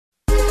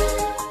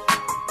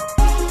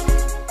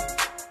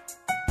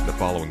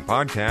following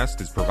podcast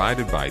is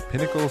provided by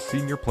Pinnacle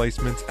Senior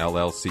Placements,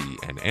 LLC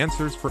and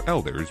Answers for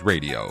Elders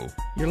Radio.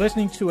 You're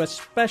listening to a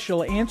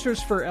special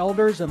Answers for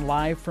Elders and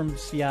live from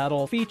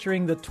Seattle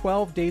featuring the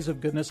 12 Days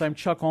of Goodness. I'm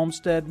Chuck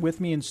Olmstead. With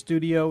me in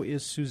studio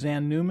is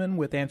Suzanne Newman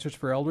with Answers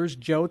for Elders.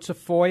 Joe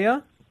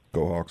Tafoya.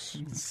 Go Hawks.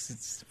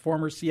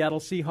 Former Seattle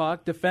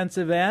Seahawk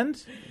defensive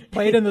end.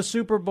 Played in the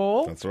Super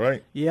Bowl. That's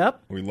right.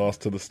 Yep. We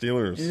lost to the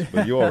Steelers,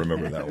 but you all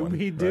remember that one.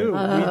 We do.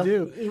 Right? We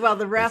do. Well,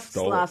 the refs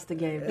lost the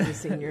game to the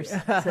seniors.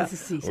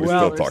 We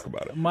still talk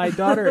about it. My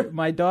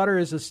daughter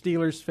is a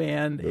Steelers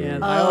fan,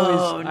 and I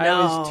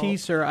always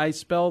tease her. I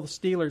spell the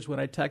Steelers when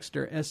I text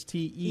her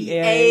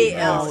Stealers,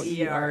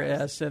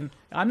 and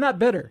I'm not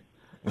bitter.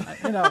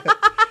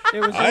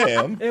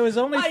 It was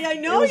only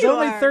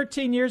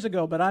 13 years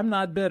ago, but I'm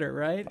not bitter,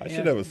 right? I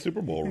should have a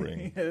Super Bowl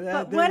ring.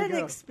 But what an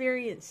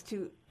experience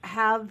to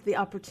have the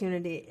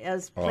opportunity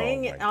as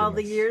playing all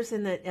the years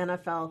in the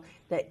NFL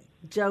that,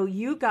 Joe,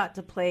 you got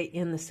to play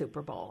in the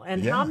Super Bowl.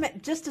 And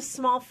just a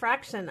small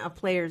fraction of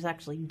players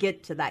actually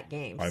get to that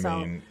game. I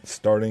mean,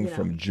 starting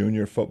from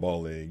junior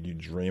football league, you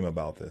dream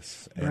about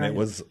this. And it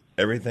was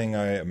everything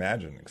I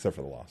imagined except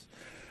for the loss.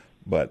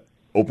 But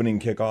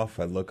opening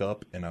kickoff, I look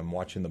up and I'm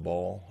watching the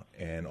ball,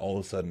 and all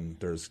of a sudden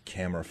there's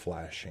camera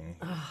flashing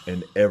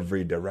in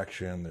every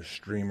direction. There's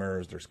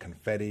streamers, there's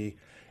confetti,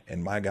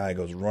 and my guy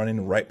goes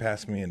running right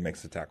past me and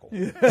makes the tackle.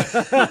 My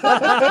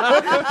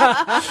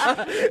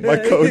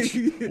coach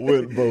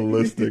went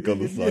ballistic on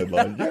the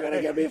sideline. You're going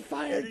to get me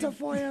fired,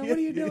 Tafoya. What are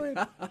you doing?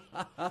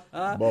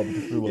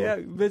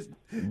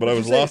 But I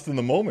was lost in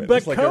the moment.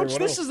 But, like Coach,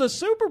 this is the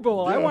Super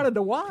Bowl. I wanted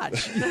to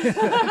watch.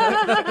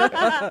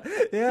 What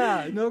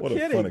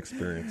kidding. A fun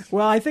experience.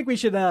 Well, I think we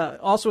should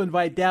also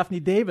invite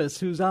Daphne Davis,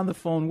 who's on the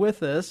phone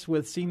with us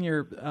with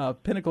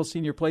Pinnacle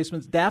Senior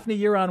Placements. Daphne,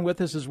 you're on with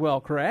us as well,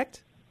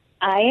 correct?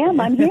 I am.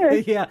 I'm here.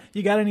 Yeah.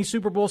 You got any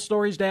Super Bowl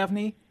stories,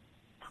 Daphne?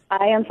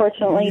 I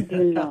unfortunately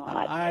do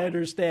not. I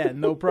understand.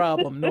 No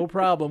problem. No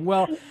problem.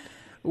 Well,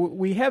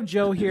 we have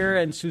Joe here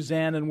and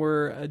Suzanne,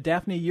 and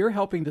Daphne, you're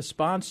helping to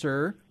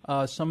sponsor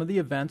some of the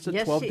events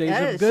at 12 Days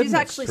of Goodness. She's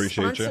actually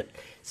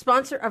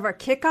sponsor of our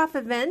kickoff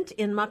event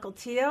in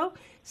Mukilteo.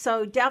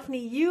 So, Daphne,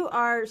 you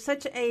are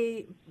such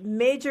a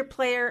major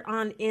player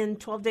in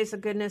 12 Days of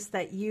Goodness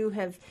that you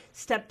have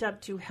stepped up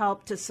to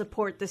help to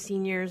support the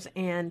seniors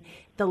and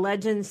the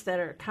legends that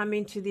are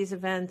coming to these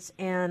events.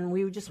 And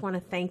we just want to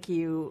thank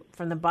you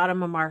from the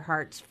bottom of our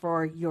hearts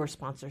for your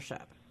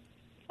sponsorship.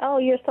 Oh,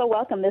 you're so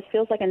welcome. This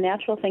feels like a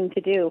natural thing to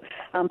do,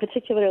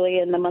 particularly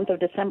in the month of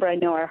December. I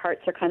know our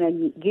hearts are kind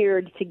of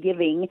geared to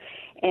giving,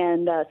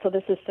 and so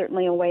this is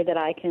certainly a way that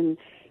I can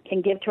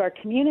give to our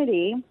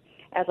community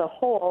as a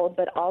whole,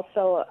 but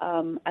also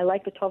I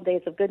like the 12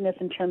 Days of Goodness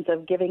in terms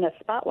of giving a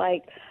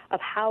spotlight of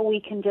how we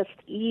can just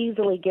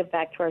easily give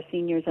back to our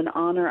seniors and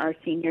honor our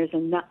seniors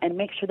and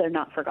make sure they're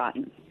not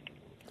forgotten.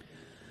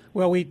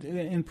 Well,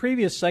 in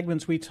previous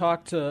segments we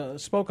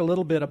spoke a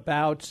little bit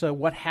about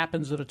what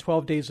happens at a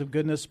 12 Days of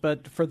Goodness,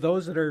 but for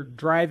those that are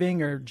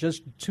driving or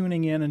just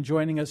tuning in and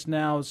joining us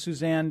now,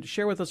 Suzanne,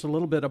 share with us a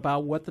little bit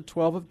about what the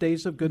 12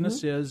 Days of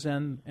Goodness is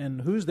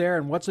and who's there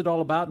and what's it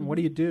all about and what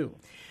do you do?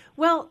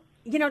 Well,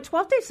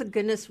 12 Days of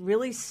Goodness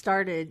really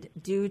started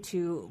due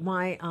to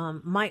my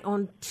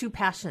own two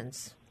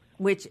passions,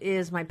 which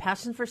is my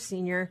passion for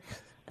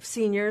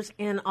seniors,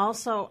 and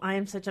also I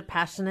am such a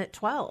passionate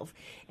 12.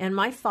 And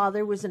my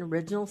father was an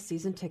original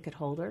season ticket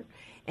holder,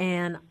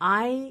 and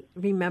I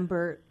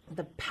remember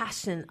the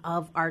passion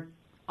of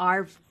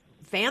our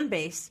fan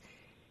base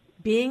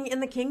being in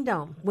the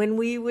Kingdom when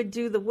we would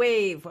do the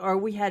wave, or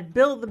we had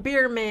Bill the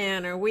Beer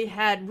Man, or we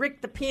had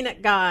Rick the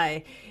Peanut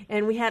Guy,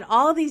 and we had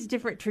all these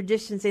different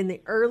traditions in the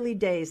early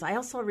days. I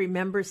also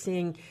remember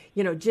seeing,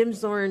 Jim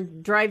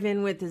Zorn drive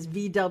in with his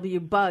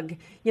VW Bug,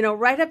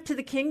 right up to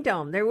the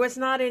Kingdom. There was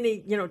not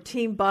any,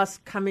 team bus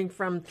coming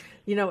from,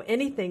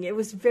 anything. It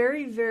was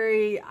very,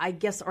 very, I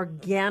guess,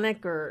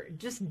 organic or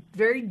just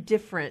very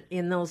different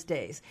in those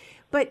days.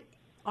 But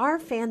our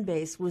fan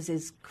base was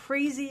as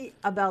crazy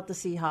about the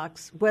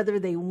Seahawks, whether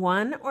they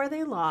won or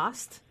they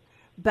lost,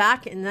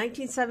 back in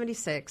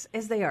 1976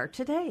 as they are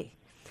today.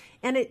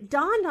 And it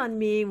dawned on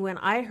me when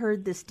I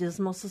heard this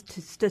dismal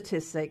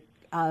statistic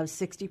of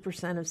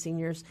 60% of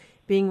seniors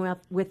being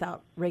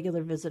without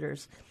regular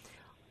visitors.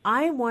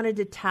 I wanted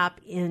to tap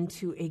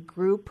into a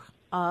group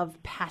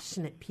of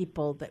passionate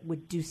people that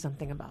would do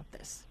something about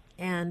this.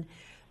 And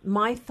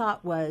my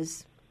thought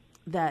was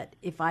that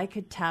if I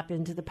could tap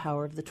into the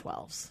power of the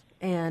 12s,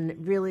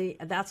 and really,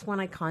 that's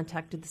when I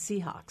contacted the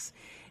Seahawks.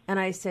 And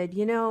I said,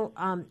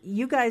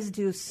 you guys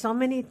do so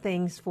many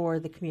things for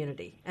the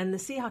community. And the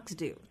Seahawks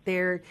do.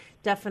 They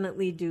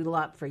definitely do a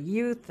lot for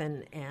youth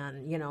and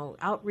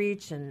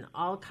outreach and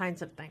all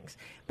kinds of things.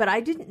 But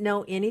I didn't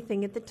know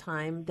anything at the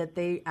time that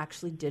they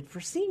actually did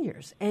for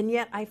seniors. And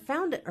yet I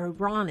found it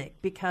ironic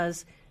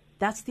because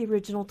that's the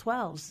original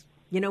 12s.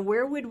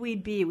 Where would we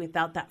be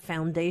without that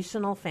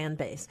foundational fan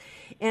base?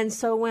 And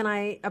so when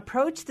I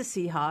approached the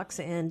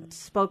Seahawks and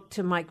spoke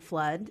to Mike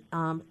Flood,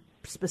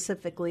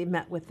 specifically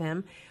met with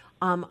them.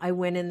 I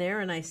went in there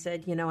and I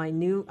said, I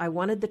knew I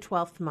wanted the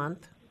 12th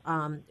month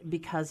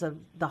because of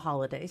the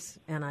holidays,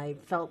 and I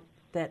felt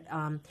that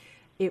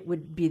it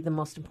would be the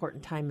most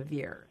important time of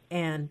year.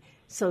 And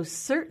so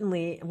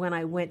certainly when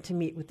I went to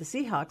meet with the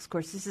Seahawks, of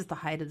course, this is the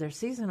height of their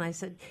season, I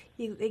said,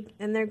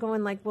 and they're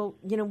going like, well,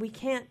 we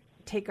can't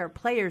take our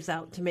players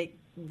out to make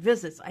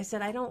visits. I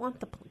said, I don't want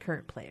the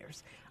current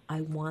players.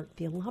 I want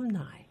the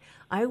alumni.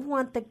 I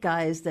want the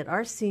guys that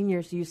our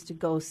seniors used to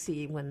go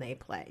see when they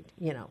played,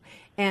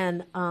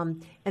 And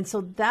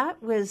so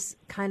that was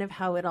kind of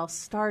how it all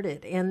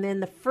started. And then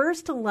the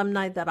first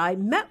alumni that I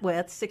met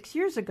with 6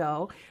 years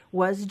ago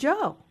was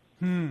Joe.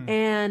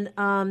 And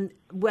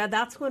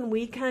that's when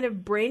we kind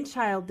of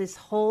brainchild this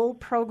whole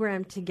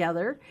program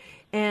together.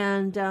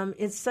 And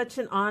it's such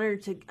an honor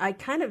I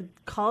kind of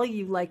call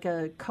you like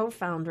a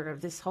co-founder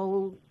of this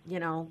whole,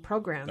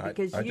 program,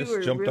 because I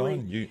just jumped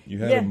on. You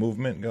had a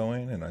movement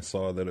going, and I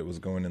saw that it was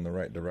going in the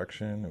right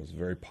direction. It was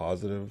very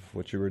positive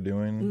what you were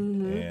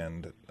doing,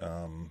 and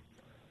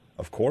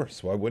of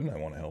course, why wouldn't I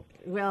want to help?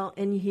 Well,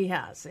 and he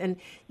has. And,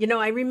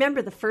 I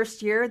remember the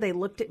first year they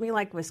looked at me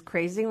like I was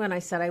crazy when I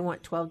said I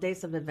want 12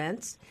 days of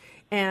events.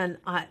 And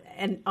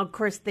of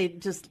course, they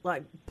just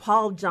like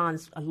Paul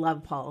Johns. I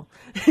love Paul.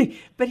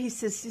 But he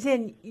says,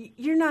 Suzanne,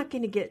 you're not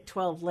going to get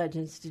 12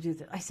 legends to do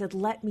this. I said,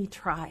 let me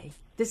try.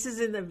 This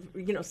is in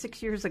the,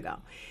 6 years ago.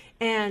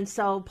 And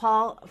so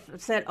Paul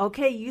said,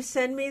 okay, you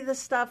send me the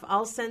stuff.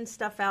 I'll send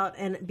stuff out.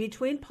 And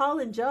between Paul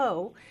and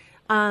Joe,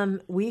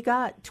 we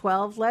got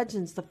 12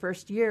 legends the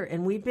first year,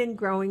 and we've been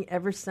growing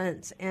ever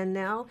since. And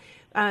now,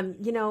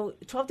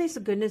 12 Days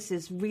of Goodness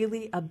is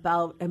really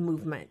about a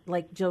movement,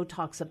 like Joe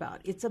talks about.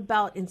 It's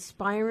about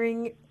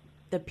inspiring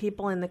the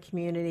people in the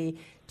community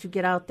to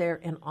get out there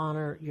and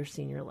honor your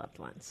senior loved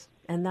ones.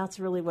 And that's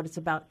really what it's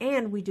about.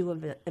 And we do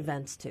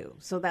events, too.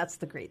 So that's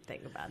the great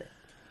thing about it.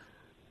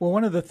 Well,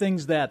 one of the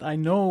things that I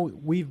know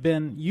you've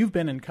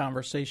been in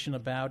conversation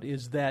about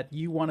is that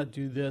you want to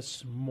do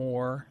this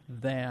more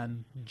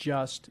than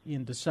just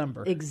in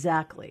December.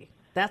 Exactly.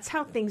 That's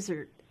how things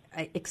are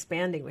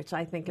expanding, which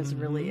I think is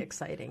really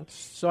exciting.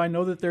 So I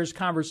know that there's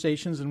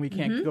conversations, and we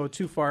can't go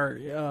too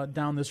far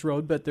down this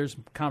road, but there's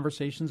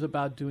conversations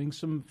about doing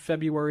some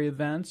February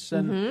events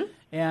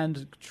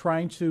and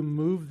trying to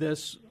move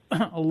this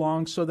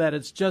along so that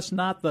it's just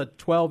not the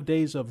 12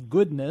 days of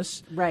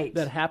goodness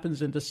that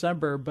happens in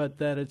December, but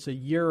that it's a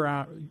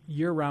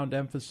year-round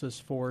emphasis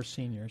for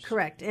seniors.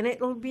 Correct. And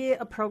it will be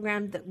a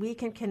program that we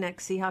can connect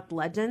Seahawk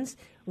legends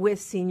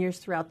with seniors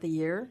throughout the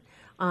year.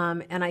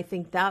 And I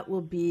think that will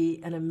be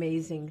an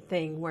amazing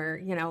thing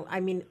where,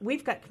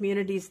 we've got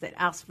communities that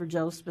ask for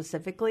Joe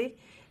specifically,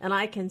 and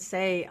I can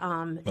say,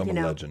 I'm a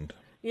legend.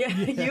 Yeah,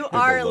 you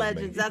are a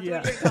legend. That's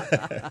what you're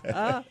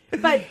called.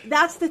 But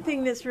that's the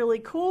thing that's really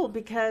cool,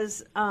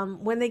 because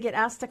when they get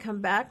asked to come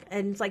back,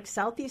 and it's like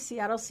Southeast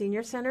Seattle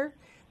Senior Center,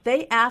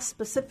 they ask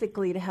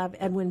specifically to have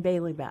Edwin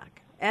Bailey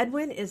back.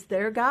 Edwin is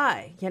their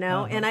guy,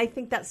 and I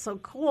think that's so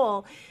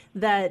cool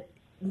that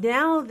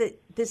now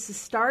that this is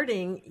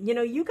starting,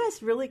 you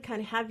guys really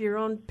kind of have your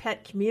own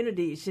pet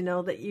communities,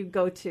 that you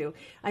go to.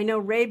 I know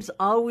Rabes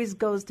always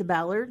goes to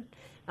Ballard.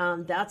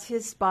 That's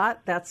his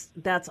spot.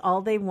 That's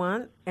all they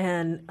want.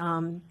 And,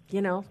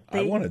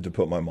 I wanted to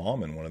put my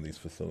mom in one of these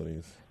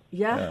facilities.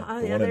 Yeah.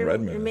 The one in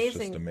Redmond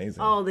amazing. is just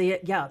amazing. Oh,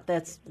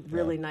 that's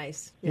really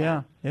nice.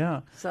 Yeah.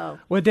 So,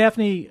 well,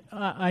 Daphne,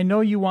 I know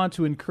you want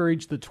to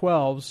encourage the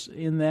 12s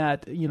in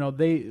that,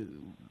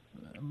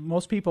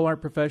 most people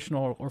aren't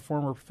professional or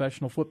former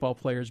professional football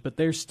players, but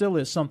there still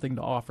is something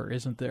to offer,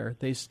 isn't there?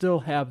 They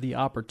still have the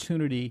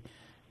opportunity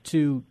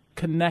to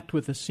connect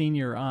with a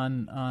senior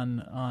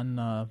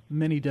on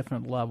many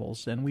different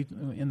levels. And we,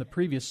 in the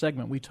previous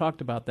segment, we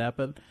talked about that,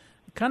 but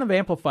kind of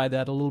amplify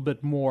that a little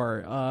bit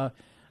more.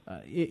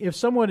 If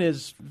someone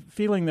is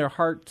feeling their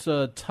heart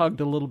tugged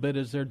a little bit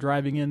as they're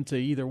driving in to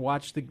either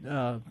watch the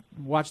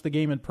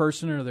game in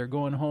person, or they're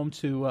going home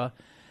to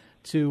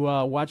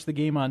watch the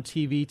game on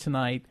TV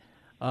tonight,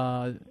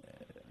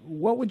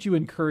 what would you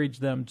encourage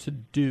them to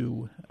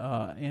do,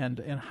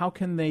 and how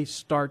can they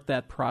start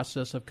that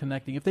process of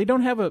connecting? If they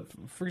don't have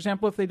for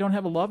example, if they don't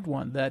have a loved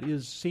one that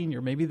is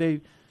senior, maybe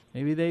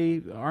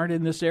they aren't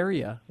in this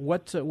area.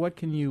 What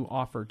can you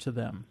offer to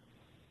them?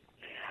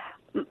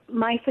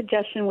 My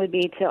suggestion would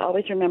be to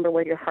always remember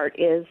where your heart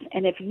is.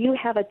 And if you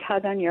have a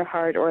tug on your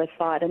heart or a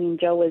thought,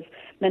 Joe was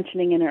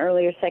mentioning in an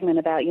earlier segment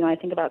about, I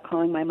think about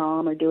calling my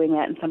mom or doing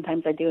that, and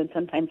sometimes I do and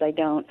sometimes I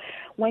don't.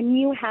 When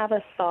you have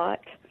a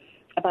thought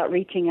about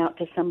reaching out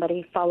to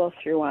somebody, follow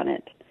through on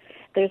it.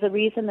 There's a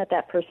reason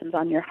that person's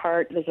on your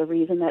heart. There's a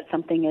reason that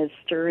something is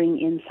stirring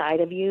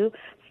inside of you.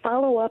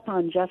 Follow up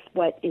on just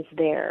what is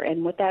there.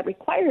 And what that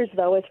requires,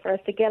 though, is for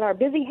us to get our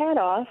busy head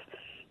off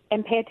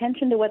and pay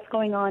attention to what's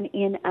going on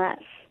in us,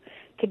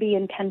 to be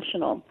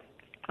intentional.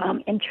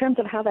 In terms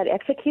of how that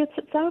executes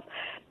itself,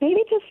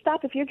 maybe just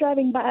stop. If you're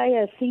driving by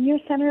a senior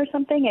center or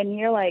something and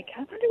you're like,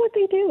 I wonder what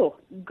they do,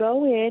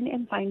 go in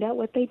and find out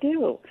what they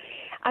do.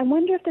 I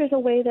wonder if there's a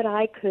way that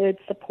I could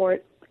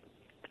support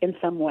in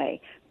some way.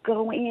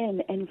 Go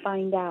in and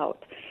find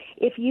out.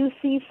 If you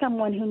see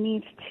someone who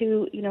needs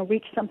to,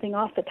 reach something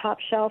off the top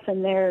shelf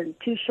and they're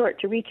too short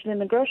to reach it in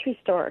the grocery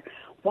store,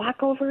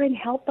 walk over and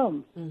help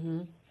them.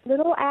 Mm-hmm.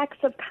 Little acts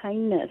of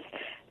kindness.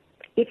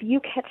 If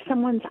you catch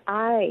someone's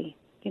eye,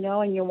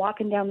 and you're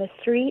walking down the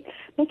street,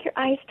 make your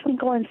eyes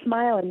twinkle and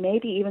smile and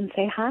maybe even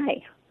say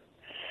hi.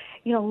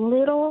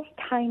 Little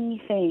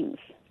tiny things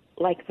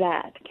like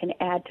that can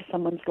add to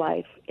someone's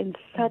life in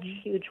such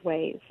huge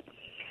ways.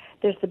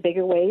 There's the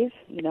bigger ways,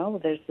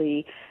 there's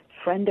the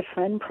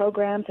friend-to-friend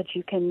programs that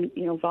you can,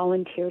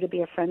 volunteer to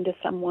be a friend to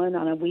someone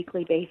on a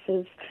weekly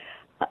basis.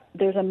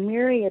 There's a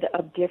myriad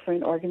of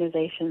different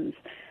organizations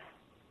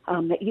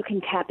that you can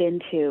tap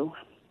into.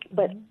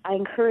 But I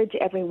encourage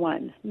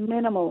everyone,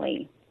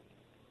 minimally,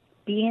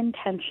 be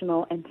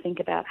intentional and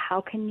think about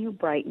how can you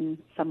brighten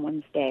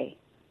someone's day.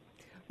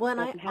 Well, and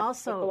I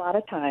also take a lot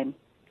of time.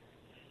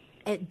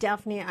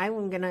 Daphne,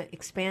 I'm going to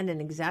expand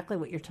in exactly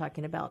what you're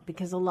talking about,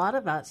 because a lot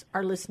of us,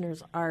 our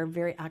listeners, are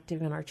very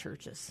active in our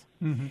churches.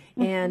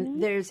 Mm-hmm.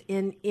 And there's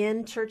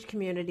in church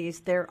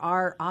communities, there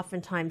are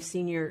oftentimes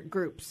senior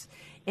groups.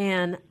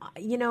 And,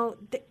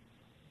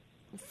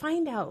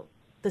 find out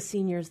the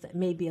seniors that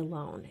may be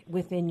alone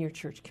within your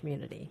church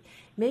community.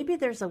 Maybe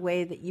there's a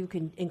way that you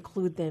can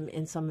include them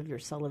in some of your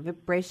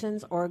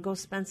celebrations or go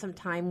spend some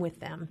time with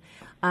them.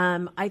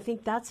 I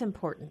think that's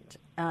important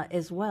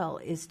as well,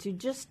 is to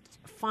just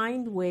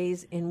find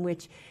ways in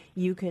which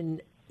you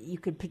could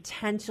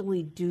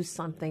potentially do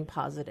something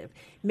positive.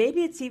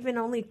 Maybe it's even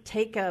only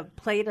take a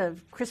plate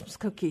of Christmas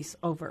cookies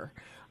over.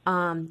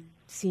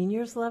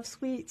 Seniors love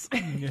sweets,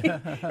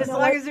 as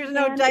long as there's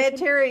no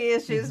dietary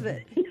issues.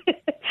 But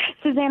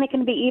Suzanne, it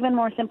can be even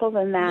more simple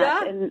than that.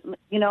 Yeah. And,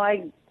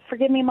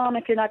 forgive me, Mom,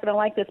 if you're not going to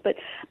like this, but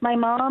my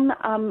mom,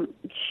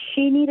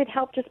 she needed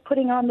help just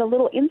putting on the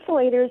little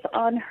insulators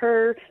on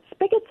her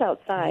spigots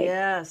outside.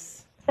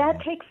 Yes.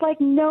 That takes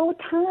no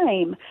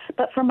time.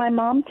 But for my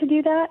mom to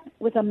do that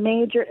was a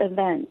major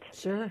event.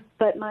 Sure.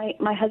 But my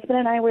husband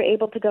and I were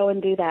able to go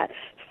and do that.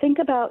 Think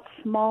about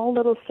small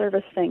little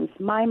service things.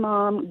 My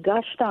mom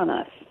gushed on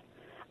us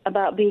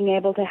about being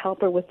able to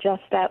help her with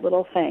just that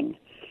little thing.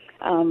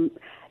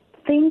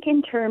 Think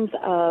in terms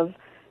of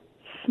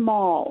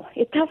small.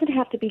 It doesn't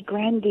have to be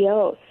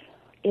grandiose.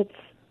 It's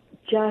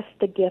just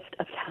the gift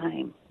of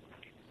time.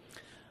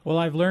 Well,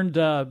 I've learned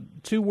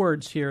 2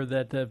 words here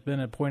that have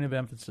been a point of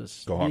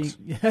emphasis. Go Hawks.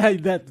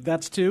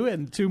 That's 2,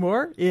 and 2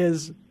 more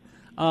is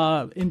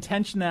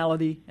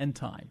intentionality and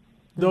time.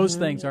 Those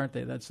things, aren't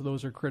they?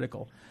 Those are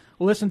critical.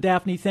 Well, listen,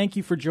 Daphne, thank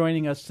you for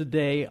joining us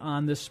today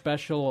on this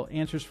special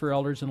Answers for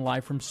Elders and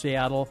Live from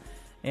Seattle.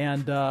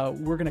 And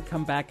we're going to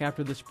come back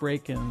after this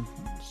break and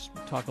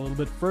talk a little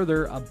bit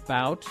further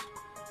about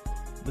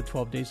the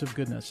 12 Days of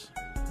Goodness.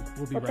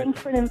 We'll be right back. Thanks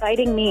for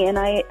inviting me, and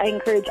I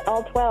encourage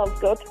all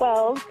 12, go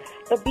 12,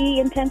 but be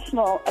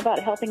intentional about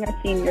helping our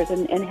seniors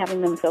and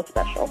having them feel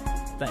special.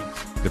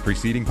 Thanks. The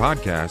preceding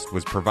podcast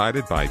was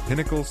provided by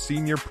Pinnacle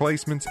Senior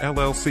Placements,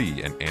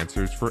 LLC and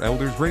Answers for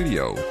Elders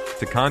Radio.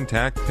 To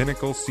contact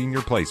Pinnacle Senior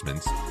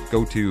Placements,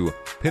 go to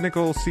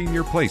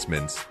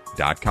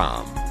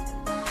pinnacleseniorplacements.com.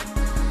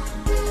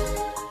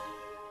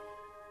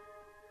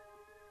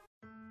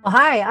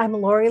 Hi, I'm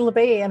Lori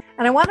LeBay, and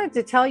I wanted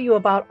to tell you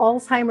about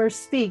Alzheimer's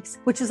Speaks,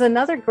 which is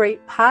another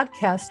great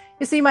podcast.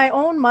 You see, my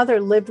own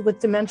mother lived with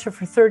dementia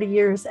for 30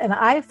 years, and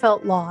I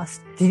felt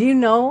lost. Did you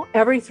know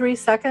every 3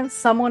 seconds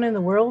someone in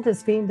the world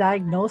is being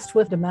diagnosed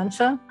with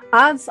dementia?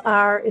 Odds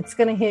are it's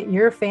going to hit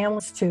your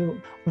families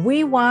too.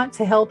 We want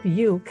to help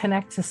you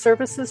connect to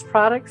services,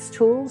 products,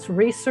 tools,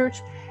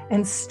 research,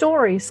 and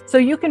stories so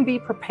you can be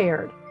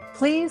prepared.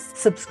 Please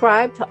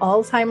subscribe to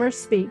Alzheimer's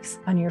Speaks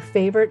on your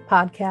favorite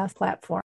podcast platform.